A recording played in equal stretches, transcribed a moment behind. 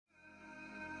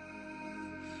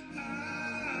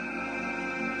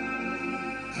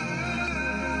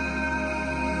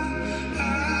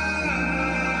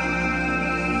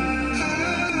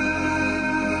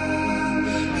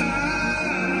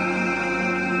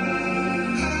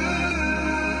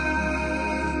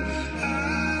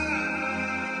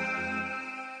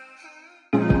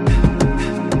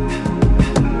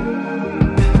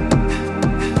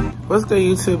What's good,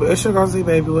 YouTube? It's your girl Z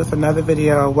Baby with another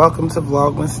video. Welcome to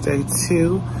Vlogmas Day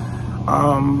 2.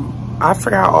 I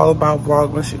forgot all about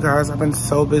Vlogmas, you guys. I've been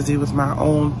so busy with my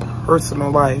own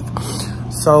personal life.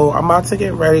 So I'm about to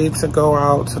get ready to go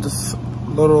out to this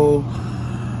little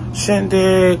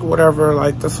shindig, whatever,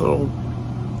 like this little,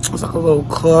 it's like a little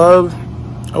club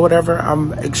or whatever.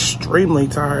 I'm extremely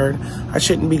tired. I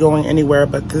shouldn't be going anywhere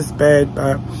but this bed,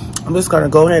 but I'm just gonna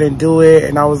go ahead and do it.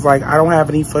 And I was like, I don't have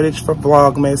any footage for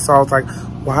Vlogmas, so I was like,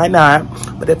 why not?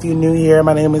 But if you're new here,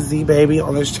 my name is Z Baby.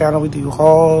 On this channel, we do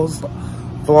hauls,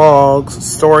 vlogs,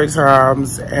 story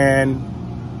times, and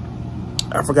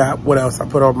I forgot what else I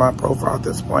put on my profile at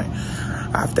this point.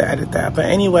 I have to edit that. But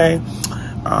anyway,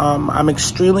 I'm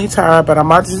extremely tired, but I'm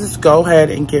about to just go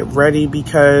ahead and get ready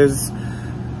because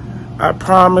I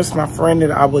promised my friend that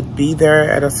I would be there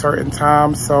at a certain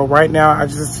time. So right now, I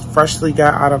just freshly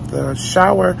got out of the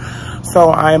shower. So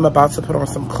I am about to put on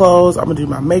some clothes. I'm gonna do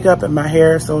my makeup and my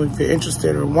hair. So if you're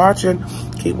interested in watching,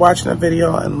 keep watching the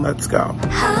video and let's go.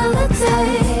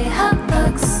 Holiday, hot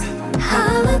bucks.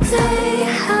 Holiday,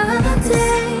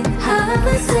 holiday,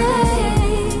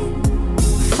 holiday.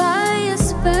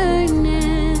 Fire's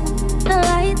burning, the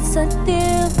lights are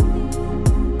dim.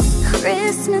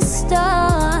 Christmas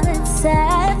starts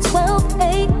at 12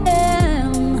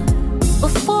 a.m.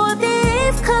 before the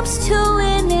eve comes to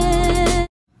an end.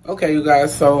 Okay, you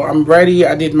guys, so I'm ready.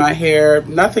 I did my hair.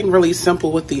 Nothing really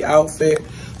simple with the outfit.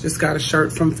 Just got a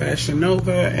shirt from Fashion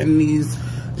Nova and these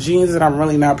jeans that I'm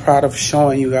really not proud of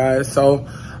showing you guys. So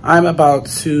I'm about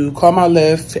to call my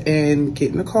Lyft and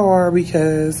get in the car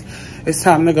because it's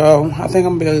time to go. I think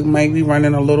I'm maybe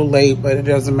running a little late, but it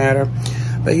doesn't matter.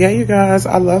 But yeah, you guys,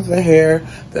 I love the hair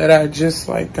that I just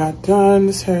like got done.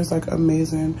 This hair is like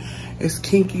amazing. It's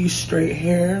kinky straight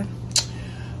hair.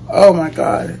 Oh my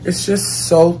God, it's just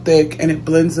so thick and it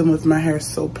blends in with my hair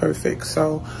so perfect.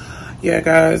 So yeah,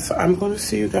 guys, I'm gonna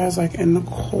see you guys like in the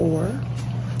car,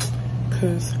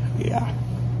 cause yeah.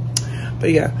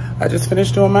 But yeah, I just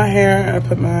finished doing my hair. I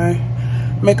put my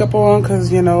makeup on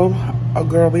cause you know, a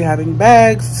girl be having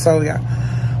bags. So yeah.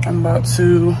 I'm about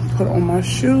to put on my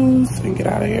shoes and get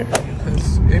out of here.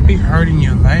 Cause it be hurting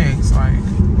your legs, like,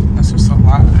 that's just a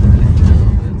lot.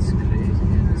 It's crazy,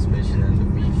 especially on the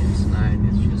weekends night,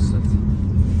 it's just such...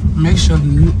 Make sure,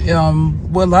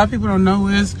 what a lot of people don't know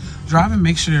is driving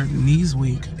makes your knees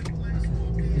weak.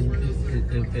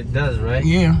 It does, right?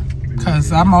 Yeah,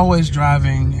 cause I'm always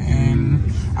driving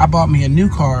and I bought me a new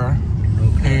car.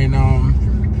 Okay. And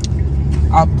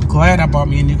I'm glad I bought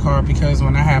me a new car because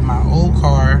when I had my old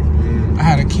car, I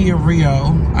had a Kia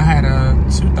Rio. I had a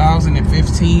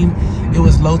 2015. It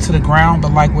was low to the ground,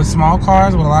 but like with small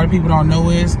cars, what a lot of people don't know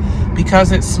is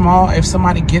because it's small, if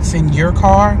somebody gets in your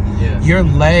car, your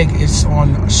leg is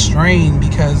on strain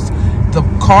because the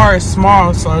car is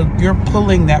small, so you're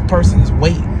pulling that person's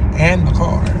weight and the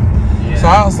car. So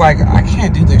I was like, I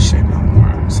can't do this shit no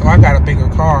more. So I got a bigger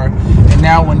car, and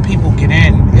now when people get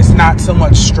in, it's not so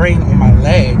much strain on my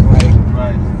leg. Like,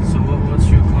 right. So what's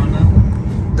your car now?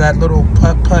 That little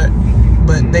putt-putt,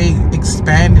 but they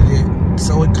expanded it,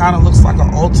 so it kind of looks like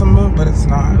an Ultima, but it's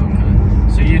not.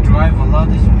 Okay. So you drive a lot,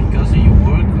 is it because of your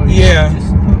work? Or Yeah,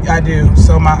 I do.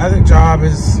 So my other job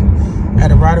is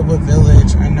at a Riderwood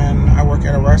Village, and then I work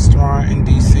at a restaurant in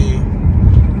DC.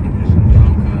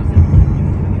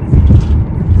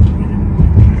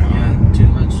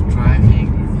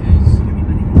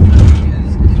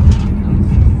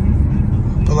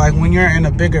 Like when you're in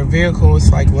a bigger vehicle, it's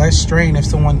like less strain if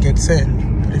someone gets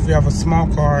in. But if you have a small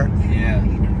car,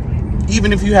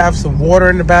 even if you have some water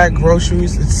in the back,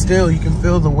 groceries, it's still, you can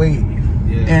feel the weight.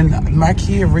 And my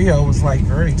Kia Rio was like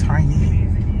very tiny,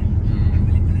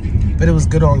 but it was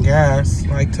good on gas.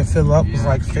 Like to fill up was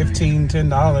like $15,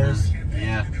 $10.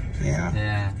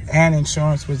 Yeah. And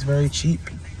insurance was very cheap.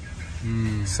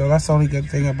 So that's the only good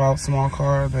thing about small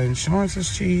car. The insurance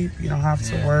is cheap. You don't have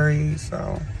to worry.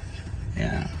 So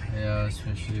yeah,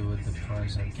 especially with the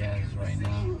price of gas right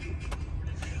now.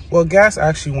 Well, gas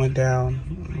actually went down.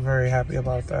 I'm very happy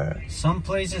about that. Some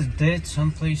places did,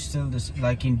 some places still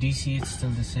like in DC, it's still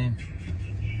the same.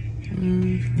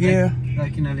 Yeah.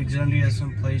 Like in Alexandria,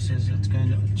 some places it's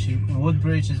kind of cheap.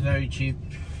 Woodbridge is very cheap.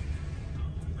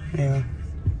 Yeah.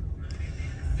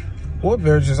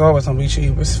 Woodbridge is always gonna be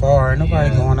cheap. It's far.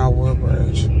 Nobody going out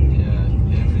Woodbridge. Yeah.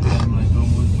 Every time I go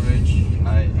Woodbridge,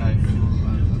 I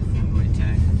fill my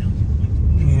tank.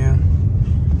 Yeah.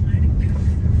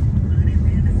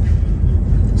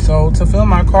 So to fill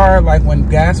my car, like when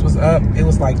gas was up, it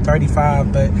was like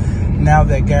 35, but now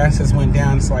that gas has went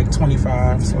down, it's like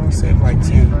 25. So I saved like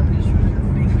 10.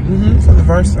 For the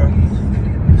Versa.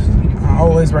 I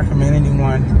always recommend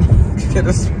anyone get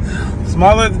the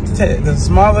smaller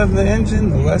the engine,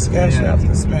 the less gas you have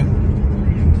to spend.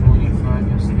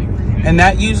 25 And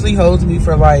that usually holds me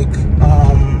for like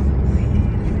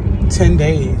 10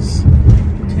 days.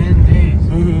 10 days?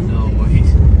 Mm-hmm. No way.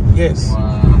 Yes.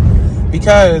 Wow.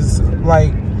 Because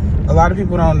like a lot of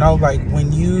people don't know, like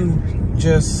when you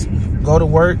just go to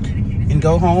work and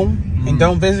go home and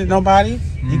don't visit nobody,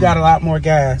 you got a lot more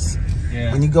gas.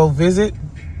 Yeah. When you go visit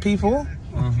people,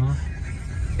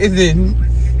 and then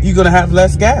you're gonna have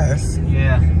less gas.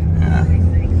 Yeah.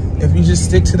 If you just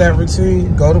stick to that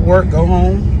routine, go to work, go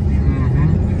home.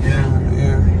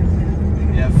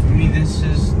 Yeah, for me this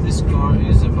car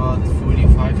is about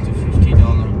 $45 to $50. Oh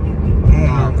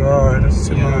my God, that's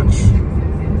too much.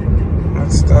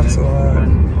 That's a lot.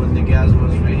 When the gas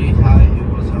was really high, it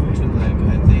was up to like,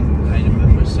 I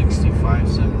remember 65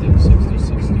 something, 60,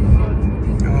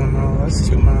 65. Oh no, that's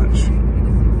too much.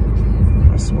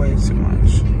 That's way too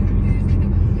much.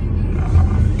 No,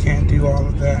 can't do all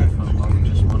of that. I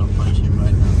just want to punch him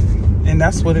right now. And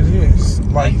that's what it is.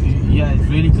 Like, yeah, it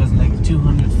really does, like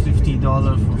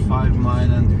 $250 for 5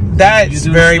 miles, and that's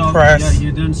very pressed. Yeah,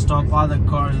 you don't stop other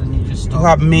cars, and you just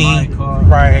stop me, my car,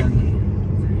 right?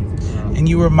 And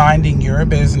you were minding your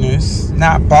business,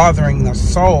 not bothering the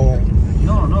soul.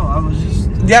 No, I was just.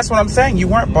 That's what I'm saying. You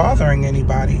weren't bothering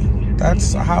anybody.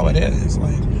 That's how it is.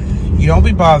 Like, you don't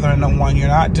be bothering no one. You're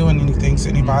not doing anything to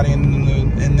anybody, and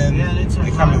then yeah, and it's a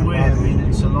they come and highway. bother I mean, you.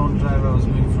 it's a long drive. I was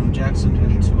going from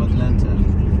Jacksonville to Atlanta,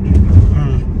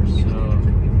 so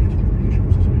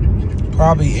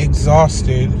probably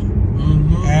exhausted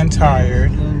and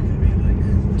tired.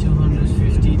 And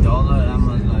 $250. I'm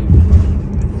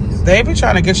like. They be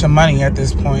trying to get your money at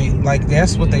this point. Like,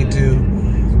 that's what they do.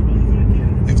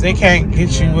 If they can't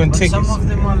get you in tickets. Some of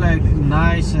them are like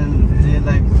nice, and they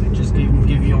like just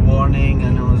give you a warning,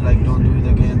 and it was like, don't do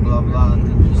it again, blah blah, and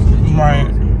then just let you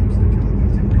Right. go.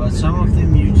 But some of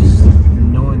them you just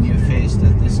know in your face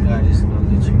that this guy is gonna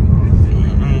let you go.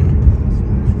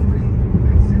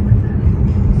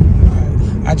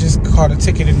 I just caught a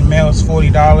ticket in the mail. It's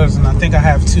 $40, and I think I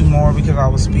have 2 more because I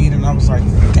was speeding. I was like,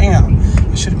 damn,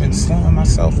 I should have been slowing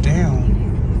myself down.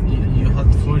 You had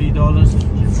 $40?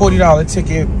 $40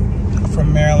 ticket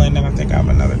from Maryland, and I think I have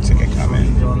another ticket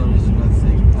coming. $40 is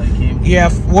nothing. I came. Yeah,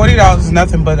 $40 is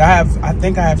nothing, but I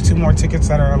think I have 2 more tickets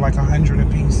that are like $100 a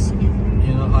piece.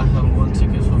 You know, I have 1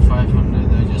 ticket for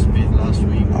 $500 I just paid last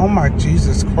week. Oh my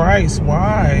Jesus Christ!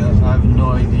 Why? I have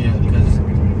no idea, because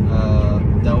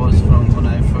that was from when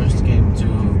I first came to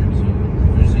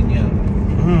Virginia.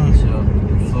 So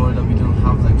in Florida we don't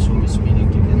have like so many speeding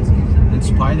tickets. In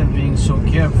spite of being so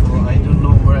careful, I don't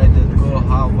know where I did go,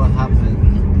 what happened.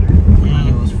 And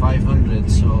it was $500.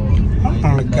 So Oh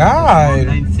my I did, God! like,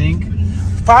 online thing.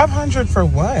 $500 for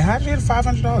what? How did you get a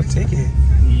 $500 ticket?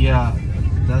 Yeah,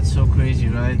 that's so crazy,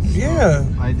 right? So Yeah.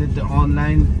 I did the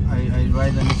online. I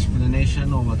write an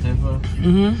explanation or whatever.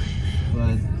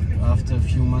 But after a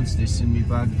few months, they send me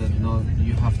back that no,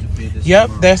 you have to pay this. Yep,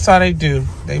 amount. that's how they do.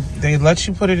 They let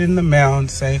you put it in the mail and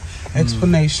say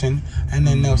explanation, and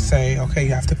then they'll say, okay,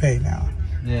 you have to pay now.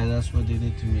 Yeah, that's what they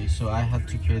did to me. So I had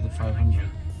to pay the $500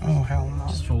 Oh hell no!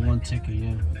 just for 1 ticket.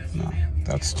 Yeah. No,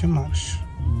 that's too much.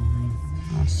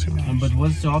 That's too much. But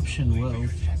what's the option? Well,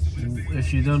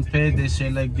 if you don't pay, they say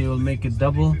like they will make it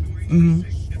double.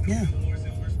 Yeah.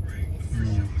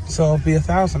 So it'll be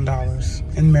 $1,000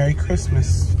 and Merry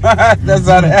Christmas. That's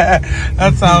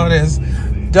how it is.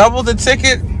 Double the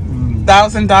ticket,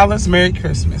 $1,000, Merry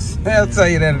Christmas. I'll tell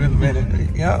you that in a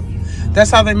minute. Yep.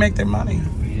 That's how they make their money.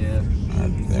 Yeah.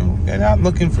 They're not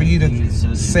looking for you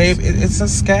to save. It's a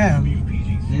scam.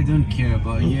 They don't care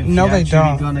about you. If No, you're they actually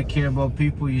don't. Gonna care about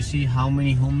people. You see how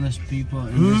many homeless people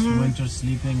in this winter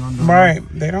sleeping on the Right. road?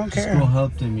 They don't Just care. go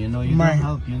help them. You know, you Right. don't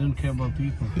help. You don't care about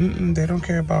people. They don't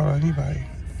care about anybody.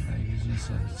 Like, it's just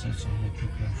such a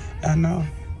hypocrite. I know.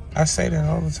 I say that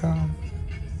all the time.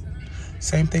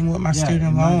 Same thing with my student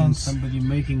imagine loans. somebody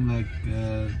making like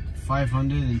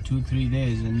 500 in 2-3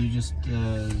 days, and you just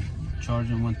charge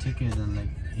them 1 ticket, and like,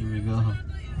 here we go.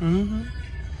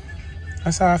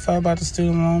 That's how I felt about the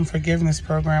student loan forgiveness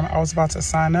program. I was about to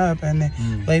sign up, and the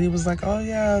lady was like, oh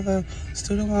yeah, the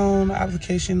student loan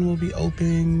application will be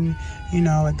open, you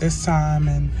know, at this time.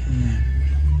 And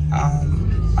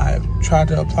I tried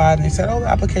to apply, and they said, oh, the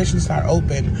application's not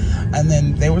open. And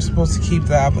then they were supposed to keep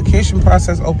the application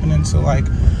process open until like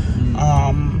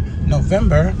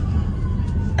November.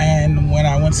 And when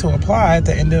I went to apply at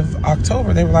the end of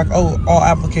October, they were like, oh, all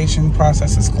application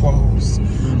processes closed.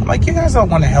 I'm like, you guys don't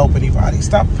want to help anybody.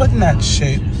 Stop putting that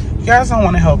shit. You guys don't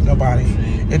want to help nobody.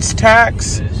 It's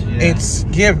tax. It's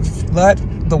give. Let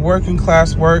the working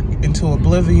class work into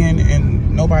oblivion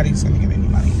and nobody's gonna get any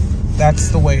money. That's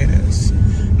the way it is.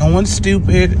 No one's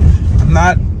stupid. I'm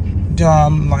not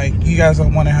dumb. Like, you guys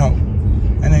don't want to help.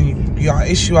 And then y'all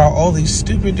issue out all these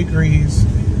stupid degrees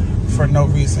for no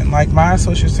reason. Like, my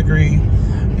associate's degree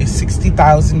is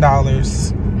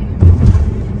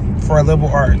 $60,000 for a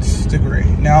liberal arts degree.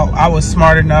 Now, I was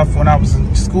smart enough when I was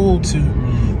in school to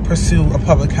pursue a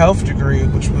public health degree,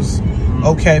 which was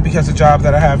okay because the job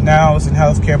that I have now is in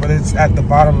healthcare, but it's at the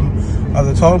bottom of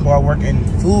the totem pole. I work in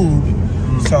food.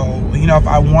 So, you know, if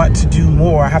I want to do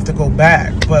more, I have to go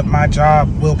back. But my job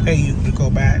will pay you to go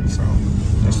back. So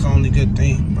that's the only good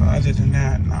thing. But other than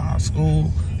that, nah,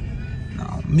 school,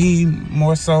 no. Me,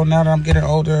 more so now that I'm getting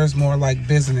older, is more like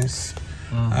business.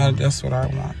 That's what I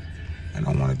want. I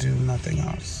don't want to do nothing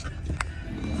else.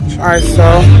 Alright, so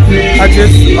I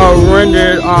just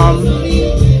rendered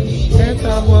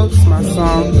Anti-Books, my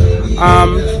song.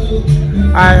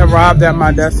 I arrived at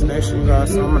my destination, you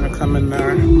guys, so I'm gonna come in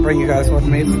there and bring you guys with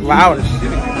me. It's loud as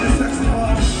shit.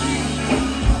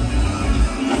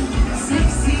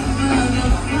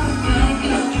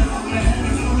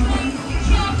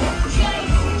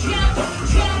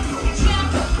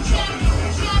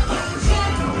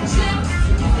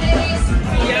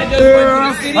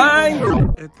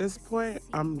 At this point,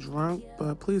 I'm drunk,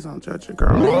 but please don't judge your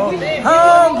girl.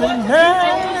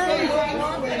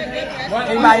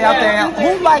 Anybody out there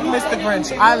who like Mr.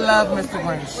 Grinch? I love Mr.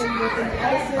 Grinch.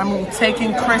 I'm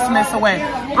taking Christmas away.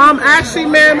 Actually,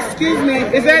 ma'am, excuse me.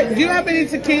 Is that, do you have any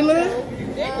tequila?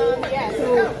 Yes.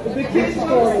 The kids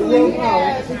store, Real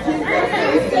House.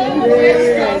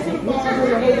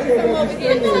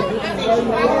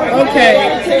 Okay.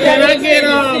 Can I get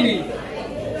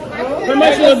how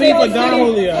much will it be for Don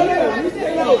Julio?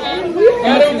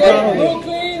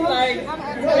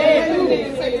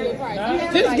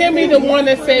 Just give me the one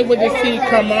that say with the C,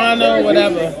 Carmana or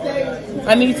whatever.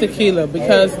 I need tequila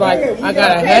because, like, I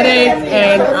got a headache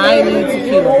and I need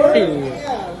tequila, period.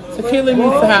 Tequila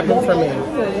needs to happen for me.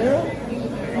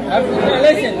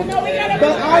 Listen,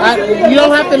 you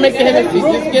don't have to make a Hennessy.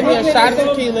 Just give me a shot of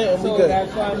tequila and we good.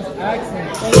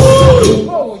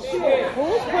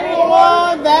 Who's putting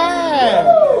on that?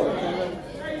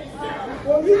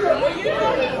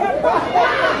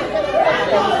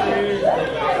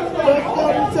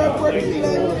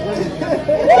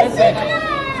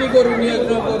 if you go to New York,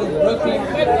 don't go to Brooklyn.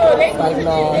 Like,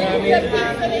 no.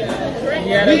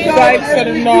 Like, to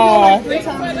the north.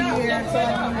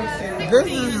 This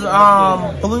is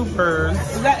bloopers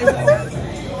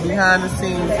behind the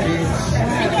scenes, bitch.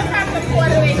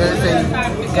 There's a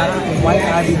guy with a white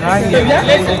eye behind you.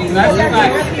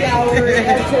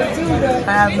 I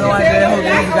have no idea who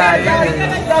this guy is. I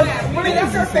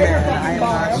am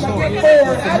not sure.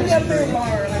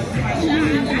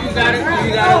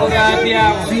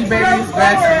 See, baby's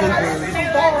best bloopers.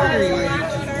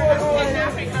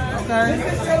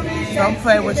 Okay? Don't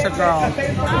play with your girl.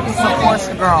 Support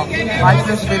your girl. Like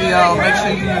this video. Make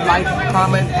sure you like,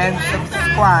 comment, and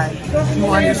subscribe. You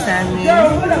understand me?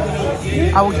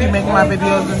 I will keep making my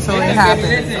videos until it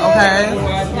happens. Okay?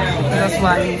 That's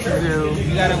what I need to do.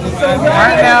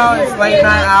 Right now, it's late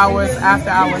night hours, after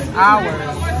hours.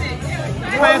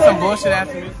 Playing some bullshit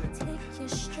after music.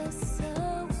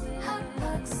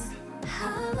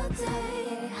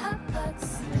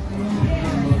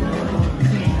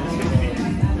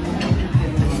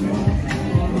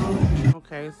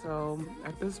 Okay, so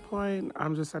at this point,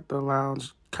 I'm just at the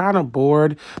lounge, kind of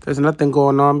bored. There's nothing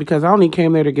going on because I only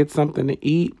came there to get something to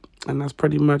eat, and that's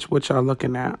pretty much what y'all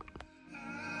looking at.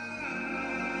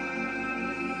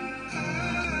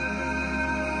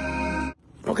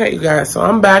 Okay, you guys, so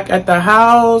I'm back at the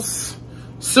house.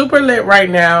 Super lit right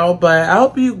now, but I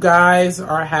hope you guys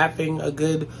are having a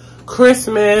good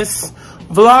Christmas.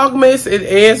 Vlogmas, it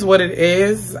is what it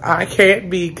is. I can't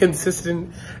be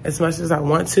consistent as much as I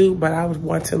want to, but I would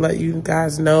want to let you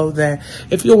guys know that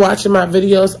if you're watching my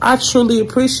videos, I truly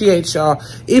appreciate y'all.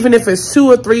 Even if it's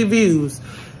 2 or 3 views.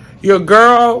 Your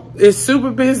girl is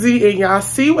super busy and y'all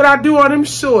see what I do on them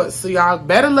shorts. So y'all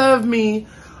better love me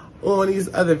on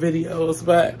these other videos.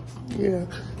 But yeah,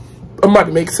 I'm about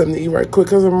to make something to eat right quick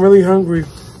because I'm really hungry.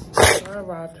 I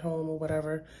arrived home or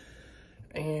whatever,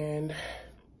 and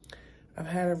I've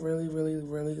had a really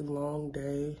long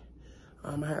day.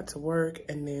 I had to work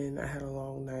and then I had a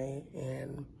long night,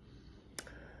 and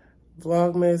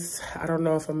Vlogmas, I don't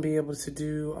know if I'm gonna be able to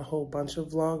do a whole bunch of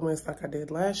Vlogmas like I did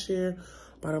last year,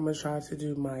 but I'm gonna try to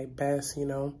do my best, you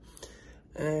know,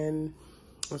 and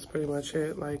that's pretty much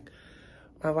it. Like,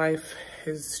 my life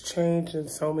has changed in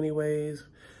so many ways.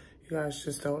 You guys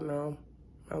just don't know.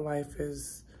 My life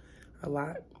is a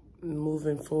lot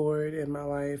moving forward in my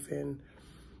life, and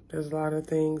there's a lot of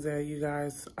things that you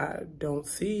guys I don't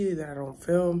see, that I don't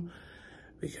film,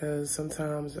 because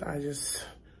sometimes I just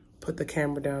put the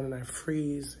camera down and I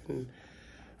freeze and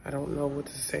I don't know what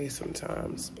to say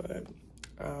sometimes. But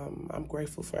I'm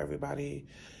grateful for everybody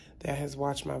that has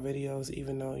watched my videos,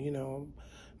 even though, you know,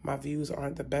 my views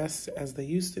aren't the best as they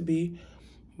used to be.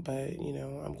 But, you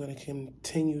know, I'm going to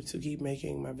continue to keep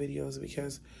making my videos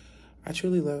because I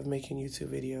truly love making YouTube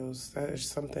videos. That is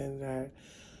something that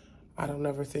I don't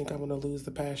ever think I'm going to lose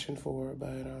the passion for, but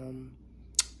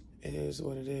it is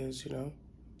what it is, you know.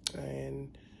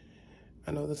 And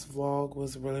I know this vlog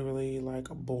was really like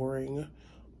boring,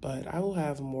 but I will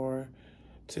have more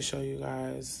to show you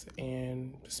guys,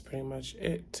 and that's pretty much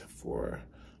it for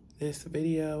this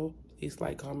video. Please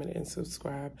like, comment, and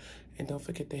subscribe, and don't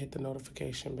forget to hit the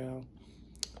notification bell.